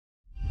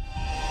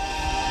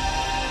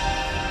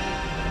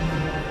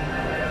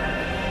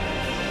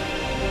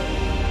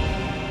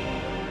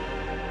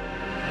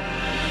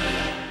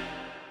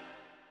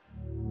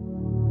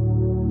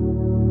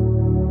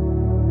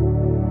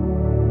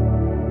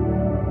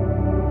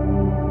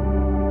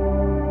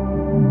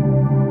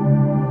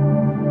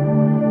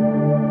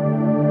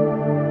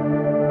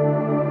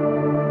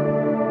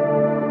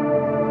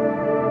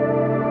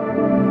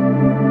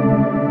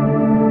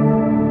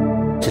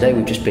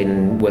we've just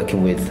been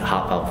working with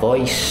Heart Valve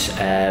Voice,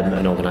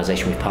 an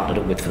organisation we've partnered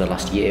up with for the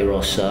last year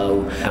or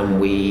so,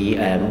 and we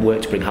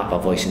work to bring Heart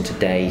Valve Voice in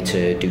today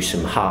to do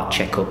some heart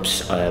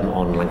checkups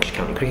on Lancashire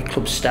Cardiac Cricket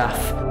Club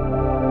staff.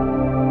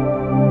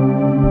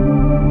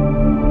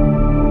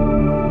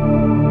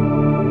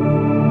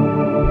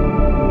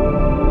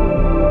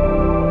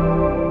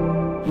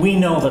 We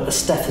know that the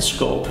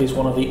stethoscope is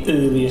one of the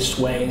earliest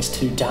ways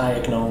to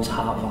diagnose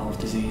heart valve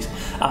disease.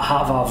 At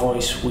Heart Valve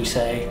Voice we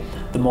say,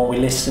 the more we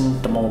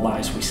listen, the more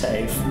lives we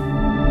save.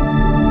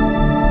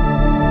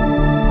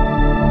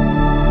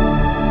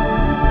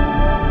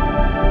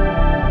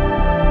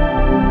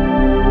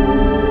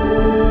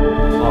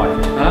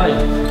 Hi,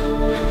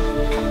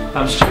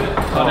 I'm Stuart,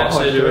 Cardiac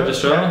Surgery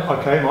Registrar. Yeah,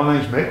 okay, my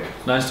name's Mick.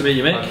 Nice to meet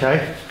you, Mick.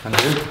 Okay, and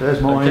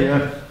there's my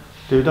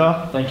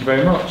doodah. Thank you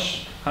very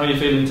much. How are you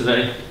feeling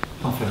today?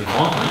 I'm feeling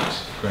fine,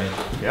 thanks. Great.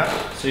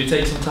 Yeah. So you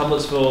take some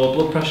tablets for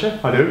blood pressure?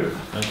 I do.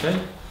 Okay.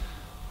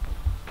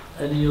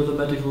 Any other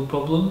medical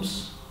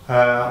problems?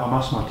 I'm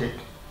asthmatic.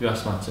 You're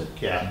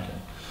asthmatic? Yeah. Okay.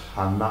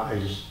 And that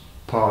is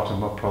part of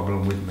my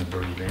problem with my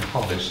breathing.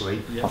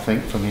 Obviously, Yeah. I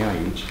think for my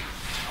age,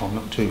 I'm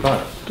not too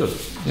bad. Good.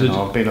 You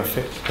know, I've been a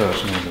fit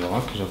person all my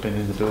life because I've been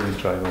in the building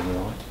trade all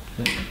my life.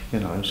 Yeah. You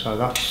know, so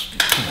that's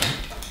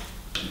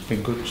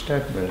been good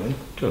stead really.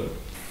 Good.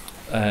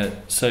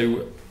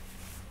 So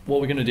what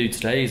we're going to do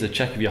today is a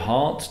check of your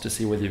heart to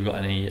see whether you've got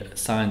any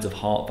signs of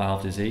heart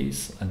valve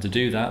disease, and to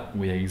do that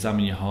we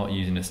examine your heart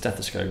using a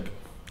stethoscope. It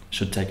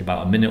should take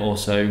about a minute or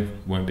so,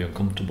 won't be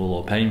uncomfortable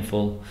or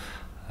painful,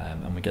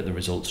 and we get the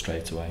results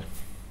straight away.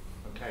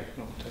 Okay.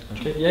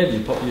 Okay, yeah,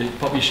 you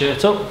pop your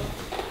shirt up.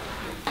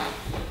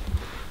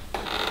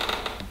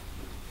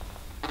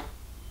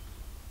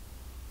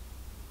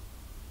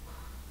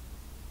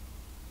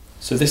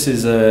 So this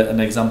is an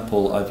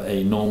example of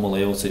a normal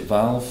aortic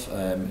valve.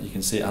 You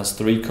can see it has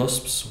 3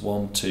 cusps,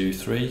 1, 2,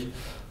 3.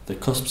 The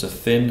cusps are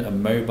thin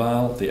and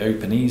mobile. They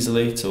open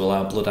easily to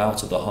allow blood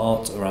out of the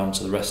heart around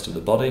to the rest of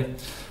the body.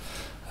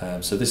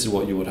 So this is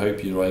what you would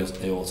hope your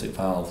aortic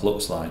valve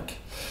looks like.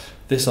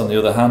 This, on the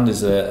other hand,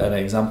 is an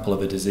example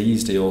of a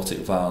diseased aortic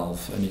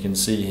valve, and you can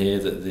see here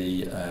that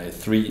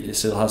it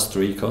still has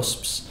 3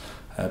 cusps,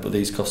 but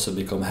these cusps have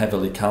become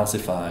heavily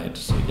calcified,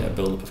 so you get a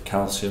build-up of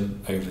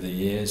calcium over the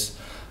years,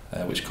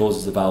 which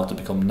causes the valve to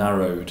become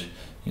narrowed.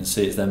 You can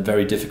see it's then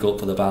very difficult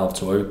for the valve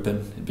to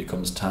open, it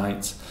becomes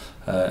tight,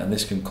 and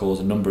this can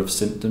cause a number of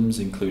symptoms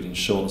including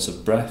shortness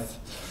of breath,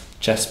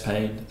 chest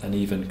pain, and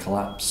even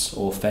collapse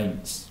or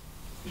faints.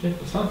 Okay,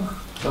 that's fine.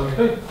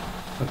 Okay.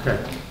 Okay.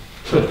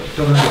 Good.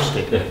 Done and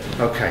dusted.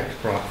 Yeah. Okay,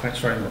 right, thanks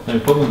very much. No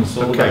problems,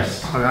 all the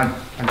best. Okay,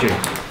 and you.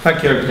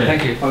 Thank you. Okay.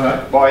 Thank you.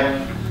 Alright, bye.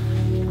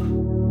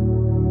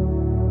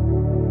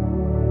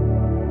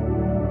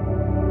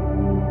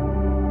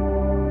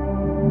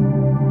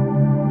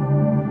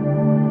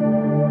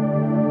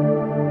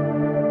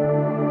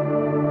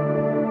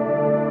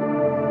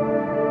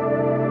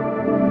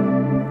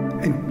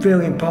 And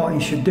really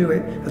important, you should do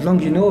it as long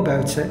as you know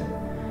about it.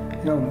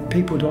 You know,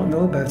 people don't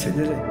know about it,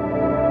 do they?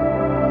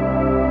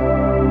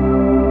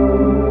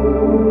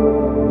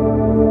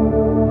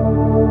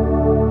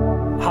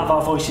 Heart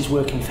Valve Voice is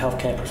working with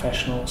healthcare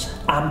professionals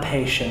and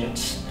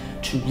patients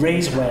to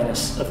raise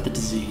awareness of the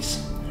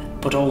disease,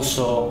 but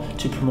also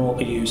to promote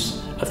the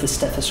use of the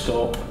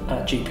stethoscope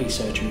at GP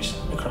surgeries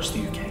across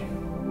the UK.